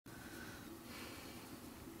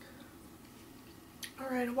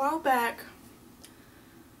Alright, a while back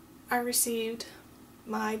I received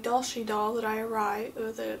my DollShe doll that I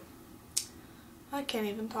can't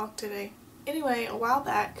even talk today. Anyway, a while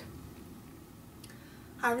back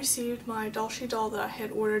I received my DollShe doll that I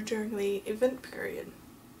had ordered during the event period.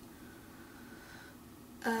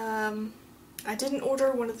 I didn't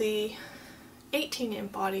order one of the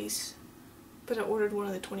 18M bodies, but I ordered one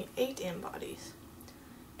of the 28M bodies.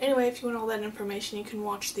 Anyway, if you want all that information, you can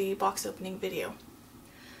watch the box opening video.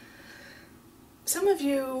 Some of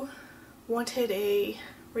you wanted a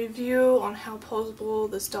review on how posable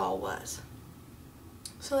this doll was,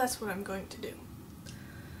 so that's what I'm going to do.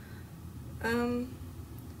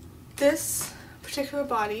 This particular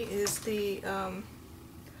body is the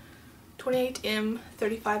 28M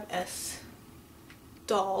 35S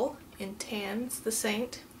doll in tan. It's the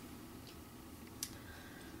Saint.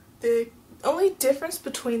 The only difference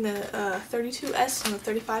between the 32S and the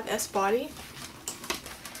 35S body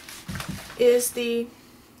is the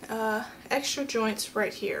extra joints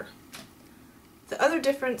right here. The other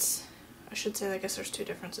difference, I should say, I guess there's two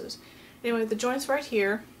differences. Anyway, the joints right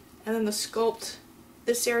here, and then the sculpt,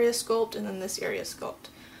 this area sculpt, and then this area sculpt.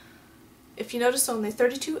 If you notice on the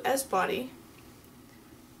 32S body,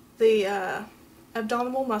 the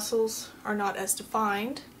abdominal muscles are not as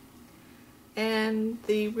defined, and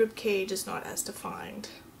the rib cage is not as defined.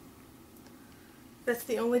 That's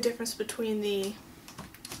the only difference between the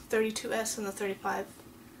 32S and the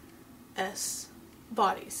 35S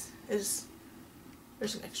bodies. There's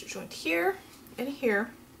an extra joint here and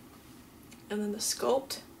here, and then the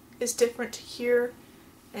sculpt is different here,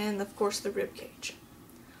 and of course the rib cage.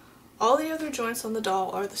 All the other joints on the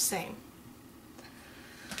doll are the same.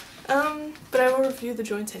 But I will review the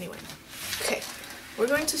joints anyway. Okay, we're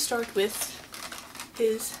going to start with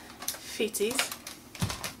his feetsies.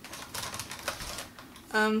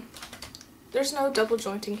 There's no double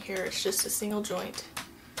jointing here, it's just a single joint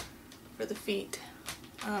for the feet.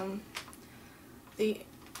 The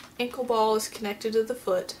ankle ball is connected to the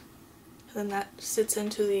foot, and then that sits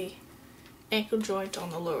into the ankle joint on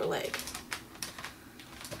the lower leg.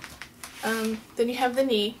 Then you have the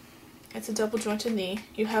knee. It's a double jointed knee.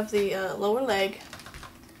 You have the lower leg,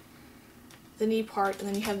 the knee part, and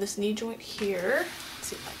then you have this knee joint here. Let's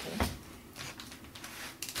see if I can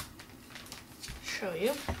show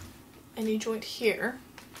you. A knee joint here.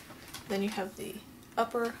 Then you have the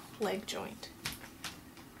upper leg joint.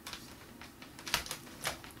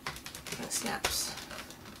 And it snaps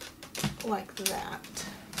like that.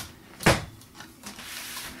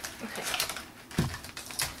 Okay.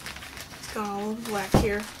 It's gone all over black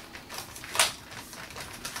here.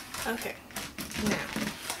 Okay, now,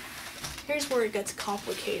 here's where it gets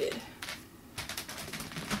complicated.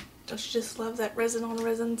 Don't you just love that resin on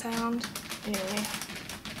resin sound? Anyway.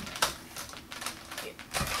 Get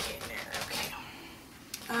back in there,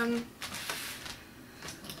 okay.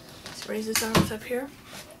 Let's raise his arms up here.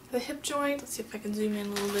 The hip joint, let's see if I can zoom in a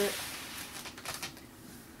little bit.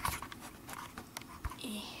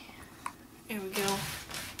 There we go.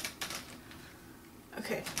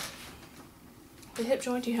 Okay. The hip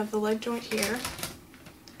joint, you have the leg joint here,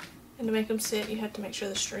 and to make them sit you have to make sure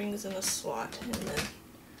the string is in the slot, and then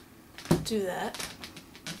do that.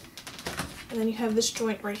 And then you have this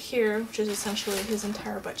joint right here, which is essentially his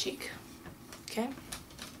entire butt cheek. Okay?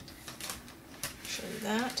 Show you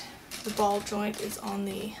that. The ball joint is on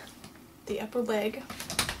the upper leg.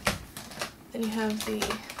 Then you have the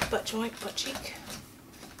butt joint, butt cheek.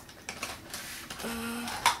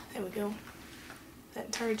 There we go. That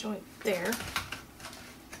entire joint there.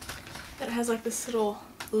 It has like this little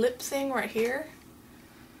lip thing right here,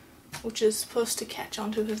 which is supposed to catch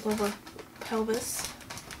onto his lower pelvis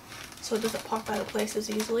so it doesn't pop out of place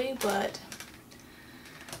as easily, but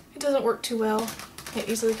it doesn't work too well. It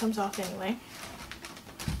easily comes off anyway.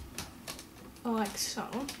 Like so.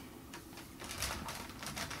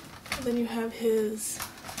 And then you have his...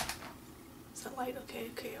 Is that light?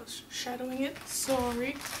 Okay, I was shadowing it.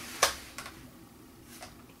 Sorry.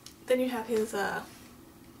 Then you have his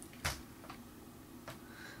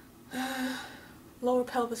lower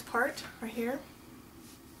pelvis part right here.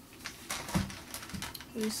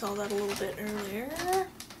 You saw that a little bit earlier.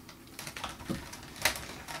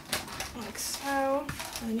 Like so.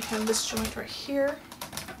 And then you have this joint right here.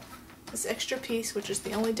 This extra piece, which is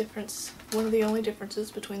the only difference, one of the only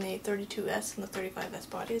differences between the 32S and the 35S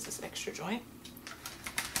body, is this extra joint.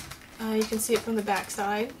 You can see it from the back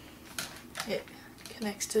side. It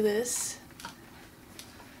connects to this,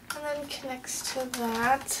 and then connects to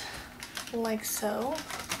that, like so.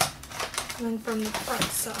 And then from the front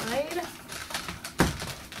side,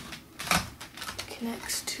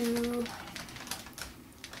 connects to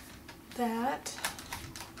that.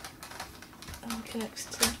 And connects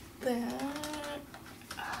to that.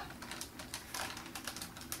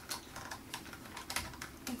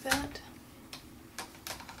 Like that.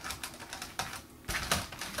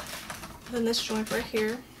 Then this joint right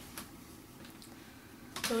here,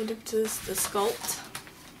 relative to the sculpt.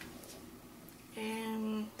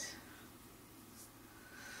 And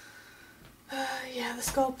yeah, the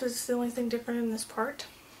sculpt is the only thing different in this part.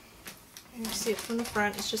 And you see it from the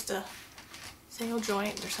front, it's just a single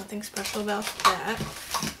joint. There's something special about that.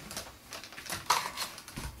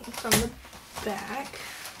 And from the back,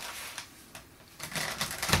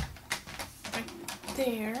 right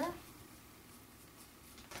there.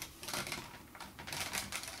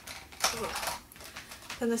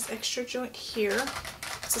 Then this extra joint here,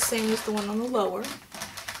 it's the same as the one on the lower.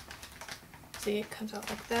 See, it comes out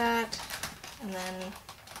like that, and then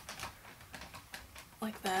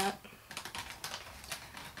like that.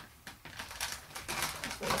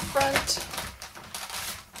 For the front,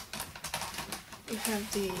 you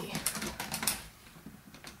have the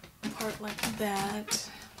part like that,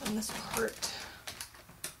 and this part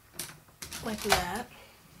like that.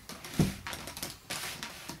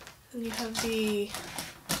 Then you have the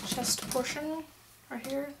chest portion right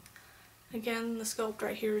here. Again, the sculpt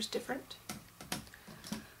right here is different.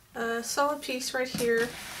 A solid piece right here,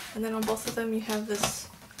 and then on both of them you have this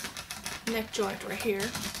neck joint right here.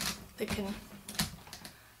 They can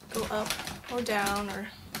go up or down or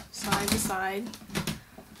side to side.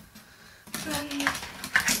 Then,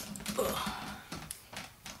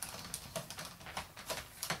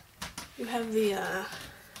 you have the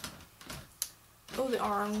the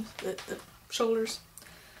arms, the shoulders.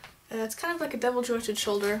 It's kind of like a double jointed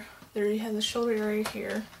shoulder. There you have the shoulder area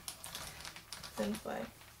here. Then by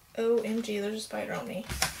OMG, there's a spider on me.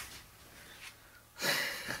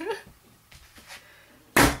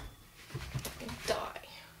 Die.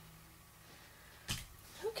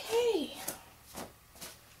 Okay.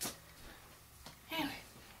 Anyway,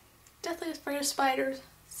 deathly afraid of spiders.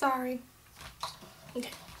 Sorry.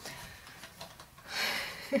 Okay.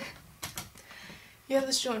 You have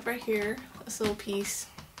this joint right here, this little piece,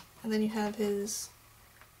 and then you have his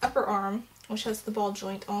upper arm, which has the ball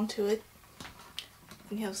joint onto it.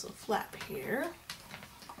 And you have this little flap here.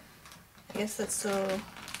 I guess that's so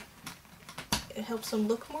it helps him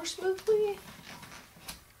look more smoothly.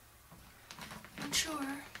 I'm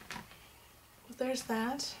sure. But there's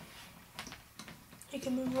that. He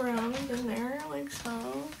can move around in there like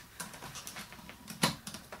so.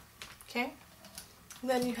 Okay.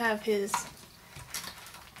 Then you have his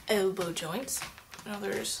elbow joints. Now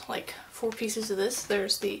there's like 4 pieces of this.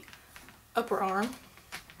 There's the upper arm.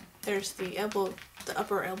 There's the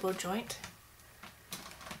upper elbow joint.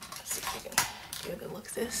 Let's see if I can give a good look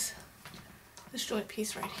at this. This joint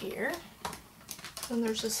piece right here. Then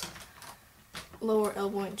there's this lower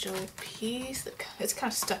elbow joint piece that it's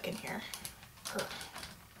kind of stuck in here.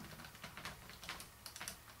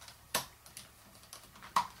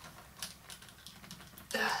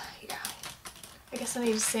 I guess I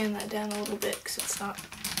need to sand that down a little bit because it's not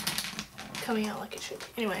coming out like it should be.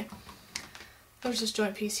 Anyway, there's this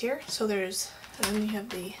joint piece here. So there's, and then you have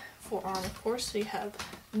the forearm, of course. So you have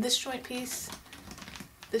this joint piece,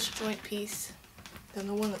 then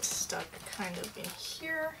the one that's stuck kind of in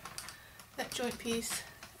here, that joint piece,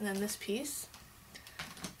 and then this piece.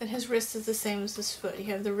 Then his wrist is the same as this foot. You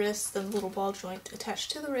have the wrist, then the little ball joint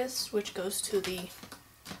attached to the wrist, which goes to the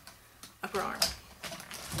upper arm.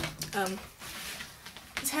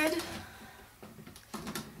 His head,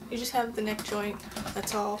 you just have the neck joint,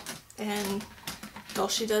 that's all. And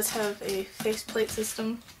DollShe does have a faceplate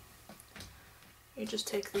system. You just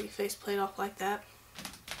take the faceplate off like that.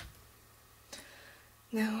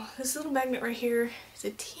 Now, this little magnet right here is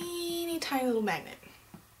a teeny tiny little magnet.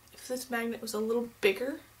 If this magnet was a little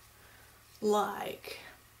bigger, like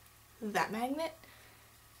that magnet,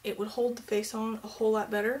 it would hold the face on a whole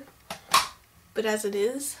lot better. But as it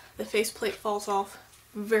is, the faceplate falls off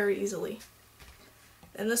very easily.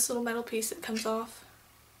 And this little metal piece that comes off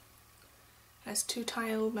has 2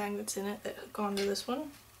 tiny little magnets in it that hook onto this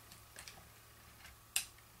one.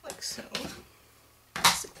 Like so.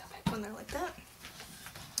 Stick that back on there like that.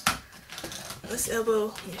 And this elbow,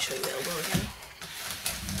 let me show you the elbow again.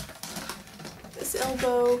 This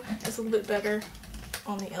elbow is a little bit better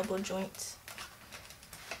on the elbow joints.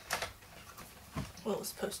 Well, it's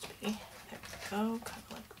supposed to be. There we go, kind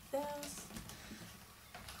of like this.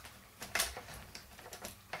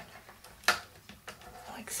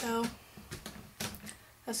 Like so.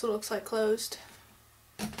 That's what it looks like closed.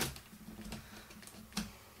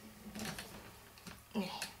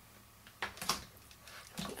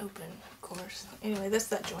 open, of course. Anyway, that's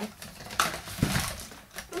that joint.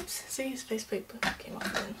 Oops, see, his faceplate came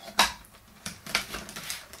off then.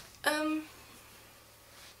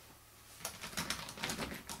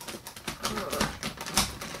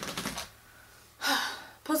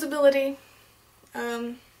 Posability.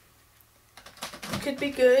 Could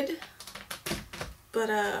be good,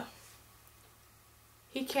 but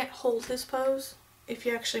he can't hold his pose. If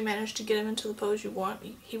you actually manage to get him into the pose you want,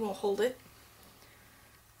 he won't hold it.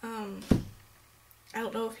 I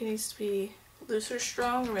don't know if he needs to be looser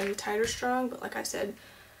strong or maybe tighter strong, but like I said,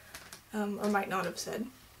 or might not have said,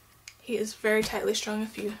 he is very tightly strung.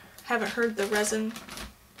 If you haven't heard the resin,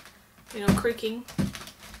 creaking.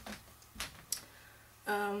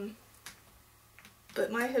 But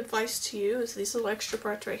my advice to you is these little extra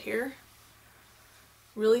parts right here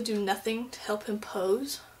really do nothing to help him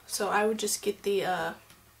pose. So I would just get the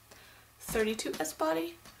 32S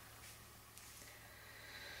body.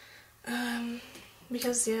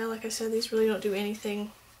 Because, yeah, like I said, these really don't do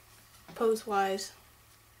anything pose-wise.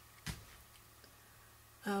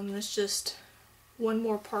 It's just one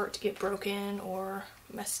more part to get broken or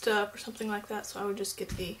messed up or something like that, so I would just get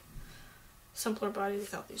the simpler body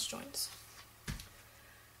without these joints.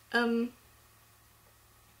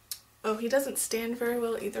 Oh, he doesn't stand very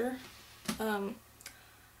well either. You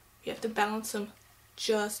have to balance him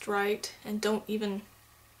just right, and don't even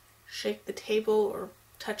shake the table or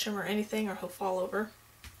touch him or anything or he'll fall over.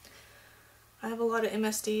 I have a lot of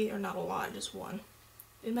MSD, or not a lot, just one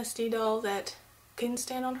MSD doll that can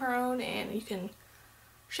stand on her own, and you can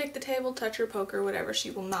shake the table, touch her, poke her, whatever,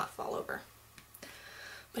 she will not fall over.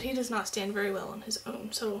 But he does not stand very well on his own,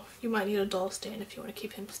 so you might need a doll stand if you want to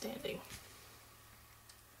keep him standing.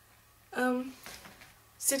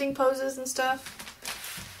 Sitting poses and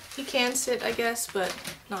stuff. He can sit, I guess, but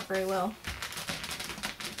not very well.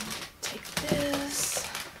 Take this,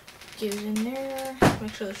 get it in there,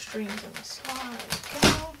 make sure the string's on the slot. There we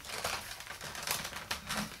go.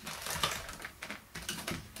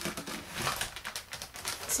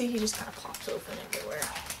 See, he just kind of pops open everywhere.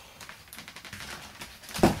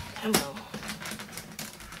 Come on.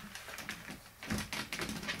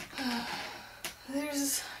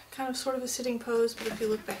 There's kind of sort of a sitting pose, but if you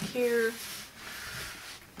look back here,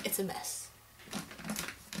 it's a mess.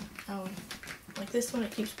 Like this one,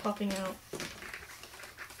 it keeps popping out.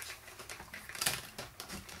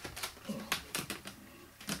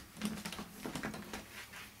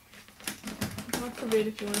 God forbid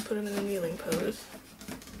if you want to put him in a kneeling pose.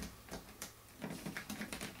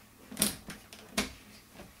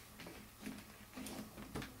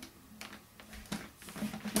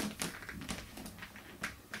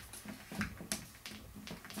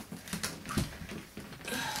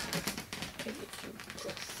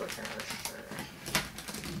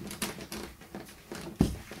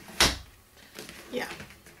 Yeah,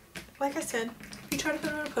 like I said, if you try to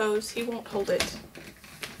put him in a pose, he won't hold it.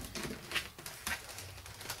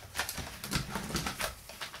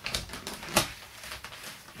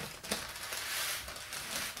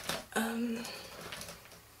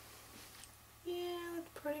 Yeah, that's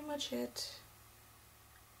pretty much it.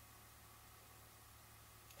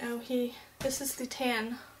 Oh, this is the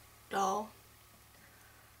tan doll.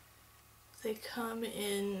 They come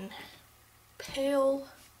in pale,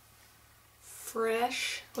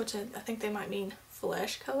 fresh, which I think they might mean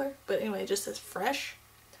flesh color, but anyway, it just says fresh,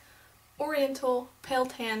 oriental, pale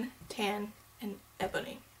tan, tan, and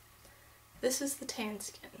ebony. This is the tan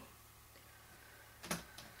skin.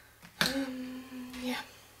 Yeah.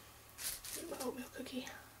 My oatmeal cookie.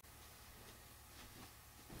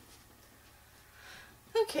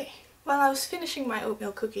 Okay, while I was finishing my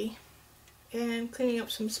oatmeal cookie and cleaning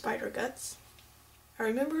up some spider guts, I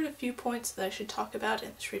remembered a few points that I should talk about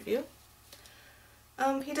in this review.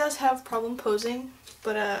 He does have problem posing,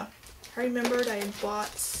 but I remembered I had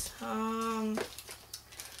bought some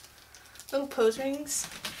little pose rings.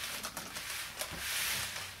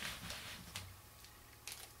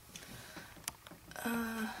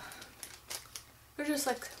 They're just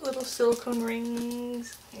like little silicone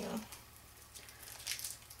rings, you know.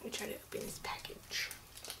 Let me try to open this package.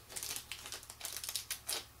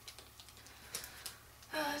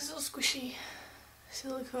 These little squishy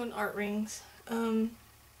silicone art rings.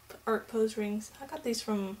 Art pose rings. I got these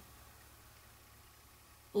from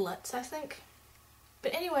Lutz, I think.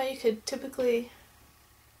 But anyway, you could typically,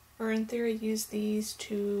 or in theory, use these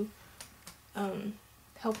to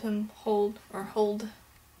help him hold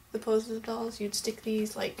the poses of dolls. You'd stick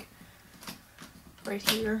these like right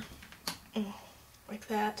here, like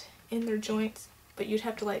that, in their joints, but you'd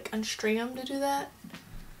have to like unstring them to do that.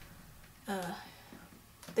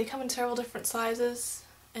 They come in several different sizes.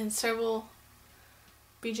 and several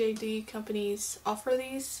BJD companies offer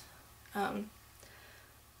these.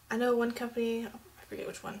 I know one company, I forget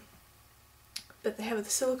which one, but they have the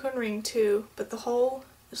silicone ring too, but the hole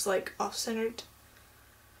is like off-centered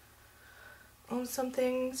on some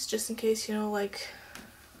things, just in case, you know, like,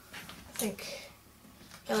 I think,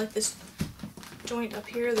 yeah, like this joint up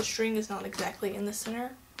here, the string is not exactly in the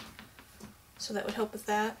center, so that would help with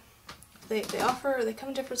that. They come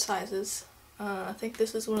in different sizes. I think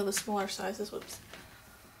this is one of the smaller sizes. Whoops.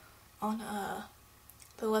 On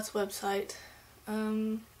the Let's website.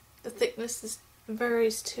 The thickness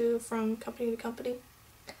varies too from company to company.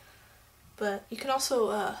 But you can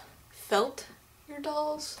also felt your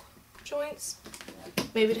doll's joints,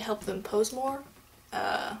 maybe to help them pose more.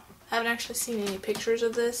 I haven't actually seen any pictures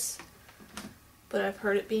of this, but I've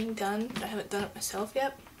heard it being done, but I haven't done it myself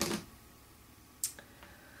yet.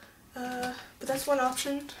 But that's one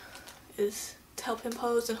option, is to help him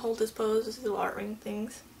pose and hold his pose, these little art ring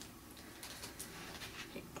things.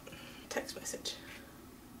 Text message.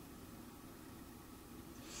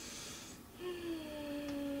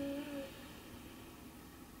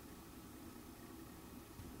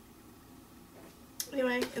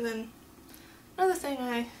 Anyway, and then another thing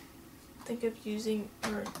I think of using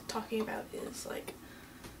or talking about is like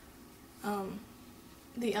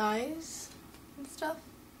the eyes and stuff,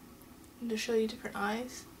 and to show you different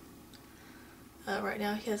eyes. Right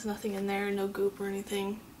now he has nothing in there, no goop or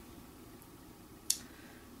anything.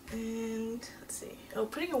 And let's see. Oh,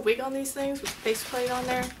 putting a wig on these things with faceplate on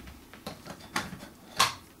there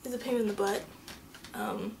is a pain in the butt.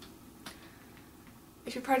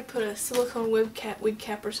 If you try to put a silicone wig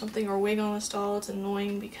cap or something, or wig on a doll, it's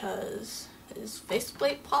annoying because his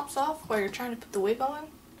faceplate pops off while you're trying to put the wig on.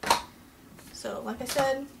 So, like I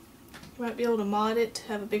said, you might be able to mod it to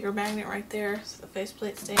have a bigger magnet right there so the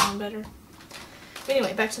faceplate stays on better. But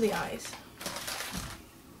anyway, back to the eyes.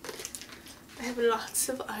 I have lots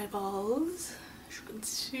of eyeballs, as you can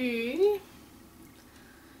see.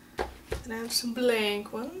 And I have some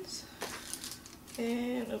blank ones.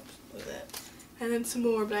 And, oops, look at that. And then some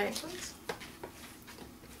more blank ones.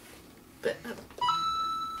 But,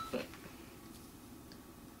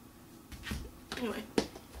 anyway.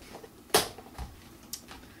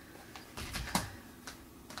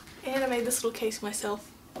 And I made this little case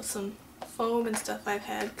myself with some foam and stuff I've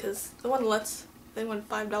had, because the one they wanted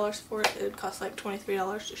 $5 for it. It would cost like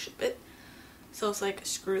 $23 to ship it. So I was like,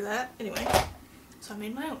 screw that. Anyway, so I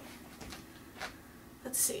made my own.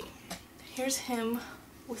 Let's see. Here's him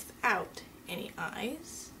without any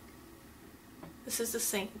eyes. This is the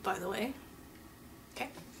saint, by the way. Okay.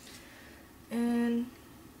 And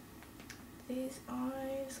these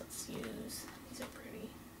eyes, let's use, these are pretty.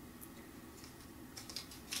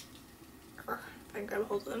 If I can grab a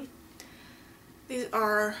hold of them. These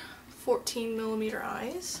are 14mm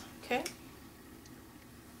eyes, okay?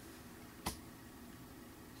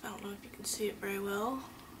 I don't know if you can see it very well.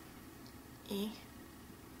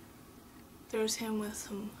 There's him with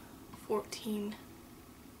some 14mm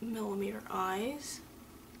eyes.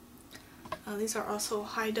 These are also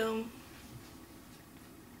high dome.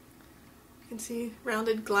 You can see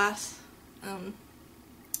rounded glass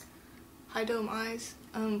high dome eyes.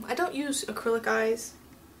 I don't use acrylic eyes.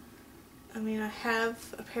 I mean, I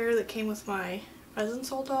have a pair that came with my resin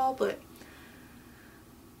soul doll, but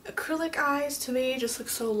acrylic eyes to me just look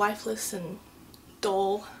so lifeless and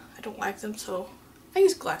dull. I don't like them, so I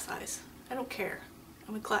use glass eyes. I don't care.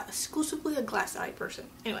 I'm exclusively a glass eye person.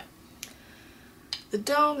 Anyway,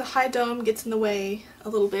 the high dome gets in the way a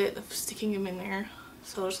little bit of sticking him in there,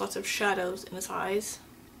 so there's lots of shadows in his eyes.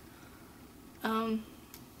 And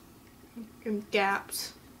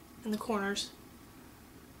gaps in the corners.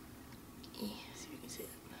 See if you can see it.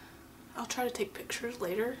 I'll try to take pictures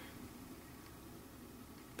later.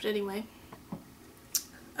 But anyway.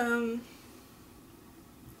 Yeah.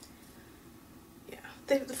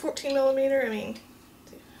 The 14mm, I mean,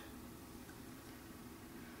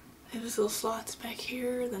 they have these little slots back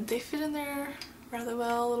here, then they fit in there rather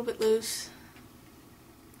well, a little bit loose.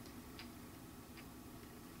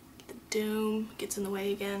 The dome gets in the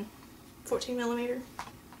way again. 14mm.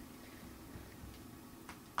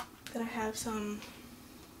 Then I have some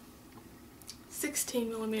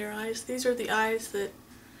 16mm eyes. These are the eyes that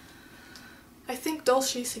I think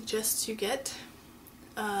DollShe suggests you get.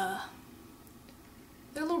 They're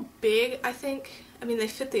a little big, I think. I mean, they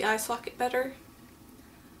fit the eye socket better.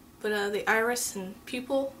 But the iris and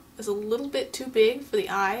pupil is a little bit too big for the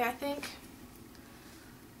eye, I think.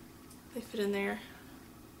 They fit in there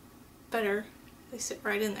better. They sit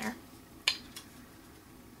right in there.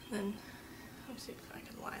 And then, let me see if I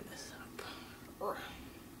can line this up.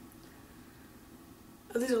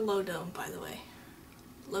 Oh, these are low dome, by the way.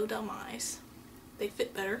 Low dome eyes. They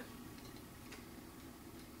fit better.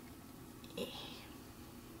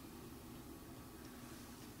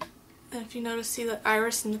 And if you notice, see the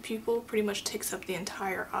iris and the pupil pretty much takes up the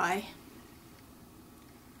entire eye.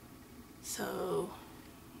 So,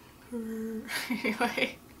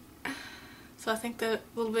 anyway. So I think that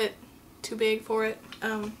a little bit too big for it.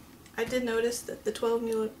 I did notice that the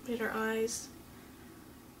 12mm eyes,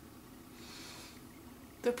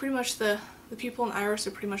 they're pretty much the pupil and iris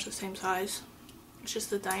are pretty much the same size. It's just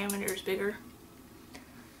the diameter is bigger.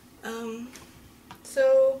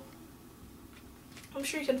 So I'm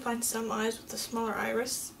sure you can find some eyes with a smaller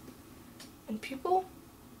iris and pupil,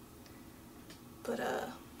 but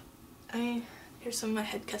here's some of my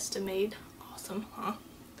head custom made. Awesome, huh?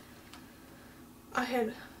 I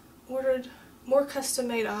had ordered more custom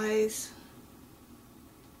made eyes,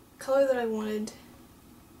 color that I wanted,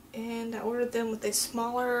 and I ordered them with a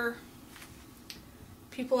smaller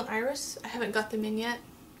pupil and iris. I haven't got them in yet,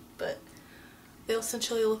 but they'll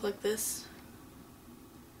essentially look like this,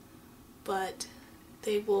 but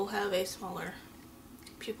they will have a smaller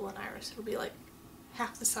pupil and iris. It'll be like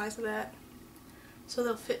half the size of that, so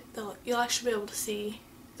they'll fit. You'll actually be able to see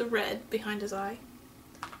the red behind his eye.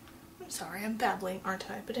 I'm sorry, I'm babbling,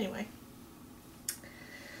 aren't I? But anyway,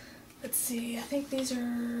 let's see. I think these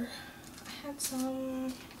are. I had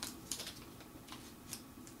some.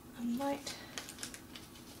 I might.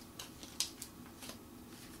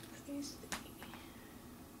 Are these the?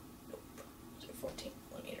 Nope. Those are 14mm.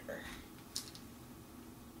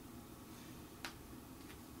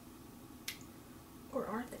 Or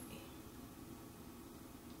are they?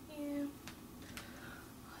 Yeah.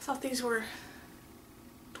 I thought these were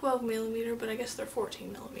 12mm, but I guess they're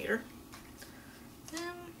 14mm. You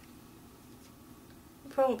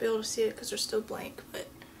probably won't be able to see it because they're still blank, but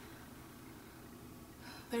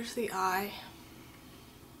there's the eye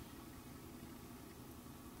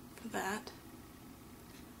for that.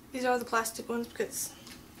 These are the plastic ones because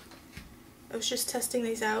I was just testing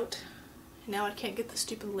these out, and now I can't get the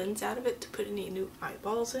stupid lens out of it to put any new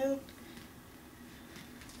eyeballs in.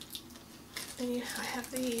 And I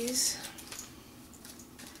have these.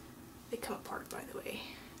 They come apart, by the way,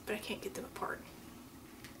 but I can't get them apart.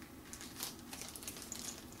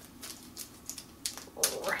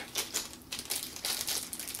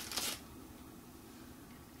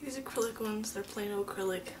 These acrylic ones, they're plain old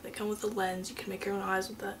acrylic. They come with a lens. You can make your own eyes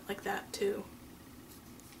with that, like that too.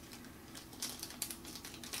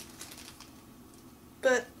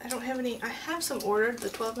 But I don't have any. I have some ordered, the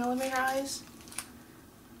 12mm eyes,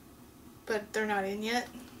 but they're not in yet.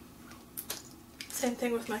 Same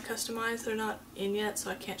thing with my custom eyes, they're not in yet,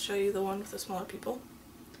 so I can't show you the one with the smaller pupil.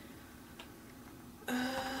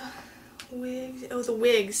 Wigs. Oh, the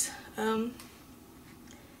wigs.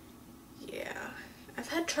 Yeah. I've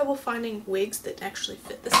had trouble finding wigs that actually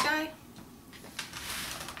fit this guy.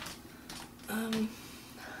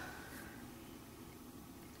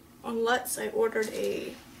 On Lutz, I ordered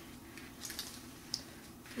a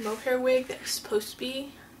mohair wig that was supposed to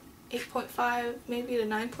be 8.5, maybe to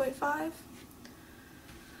 9.5.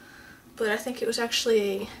 But I think it was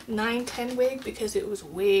actually a 9-10 wig because it was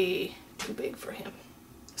way too big for him.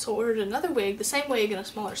 So I ordered another wig, the same wig in a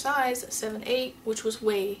smaller size, a 7-8, which was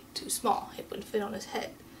way too small. It wouldn't fit on his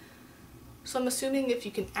head. So I'm assuming if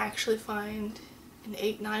you can actually find an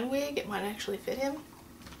 8-9 wig, it might actually fit him.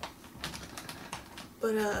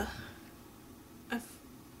 But I've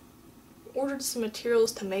ordered some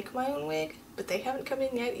materials to make my own wig, but they haven't come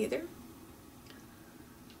in yet either.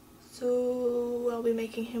 So I'll be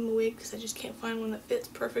making him a wig because I just can't find one that fits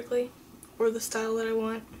perfectly or the style that I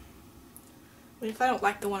want. I mean, if I don't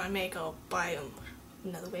like the one I make, I'll buy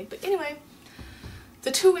another wig. But anyway, the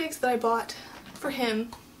 2 wigs that I bought for him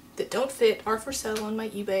that don't fit are for sale on my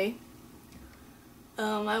eBay.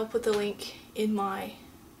 I will put the link in my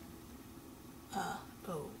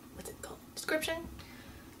description,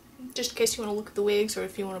 just in case you want to look at the wigs, or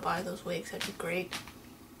if you want to buy those wigs, that'd be great.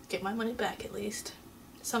 Get my money back at least.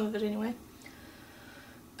 Some of it anyway.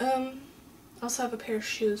 I also have a pair of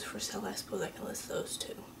shoes for sale. I suppose I can list those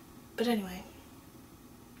too. But anyway.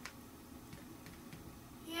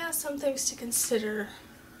 Yeah, some things to consider.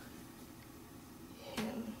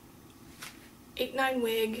 Him. 8-9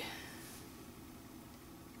 wig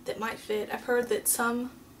that might fit. I've heard that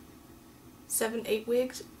some 7-8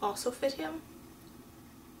 wigs also fit him,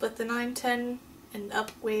 but the 9-10 and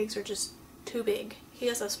up wigs are just too big. He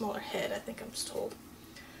has a smaller head, I think I'm just told.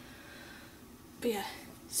 But yeah,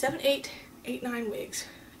 7-8, 8-9 wigs.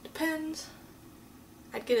 Depends.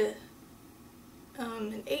 I'd get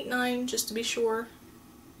an 8-9 just to be sure.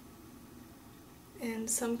 and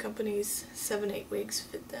some companies 7-8 wigs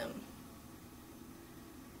fit them.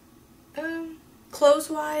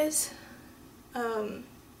 Clothes-wise, oh,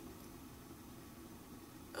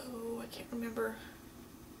 I can't remember,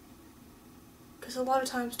 because a lot of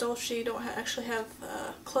times DollShe don't actually have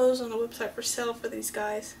clothes on the website for sale for these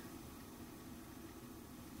guys.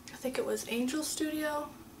 I think it was Angel Studio.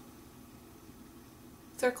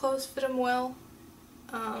 Their clothes fit them well.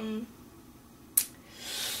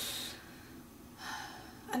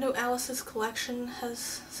 I know Alice's collection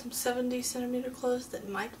has some 70cm clothes that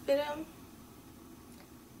might fit him.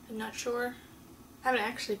 I'm not sure. I haven't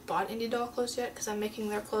actually bought any doll clothes yet because I'm making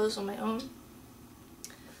their clothes on my own.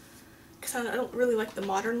 Because I don't really like the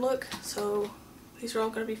modern look, so these are all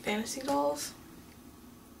going to be fantasy dolls.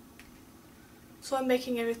 So I'm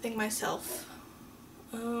making everything myself.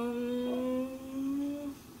 I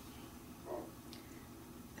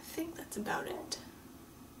think that's about it.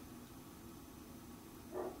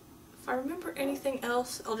 If I remember anything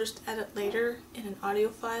else, I'll just add it later in an audio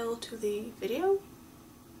file to the video.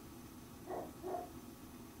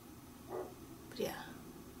 But yeah,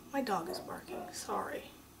 my dog is barking. Sorry.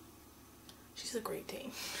 She's a great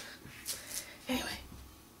dane. Anyway.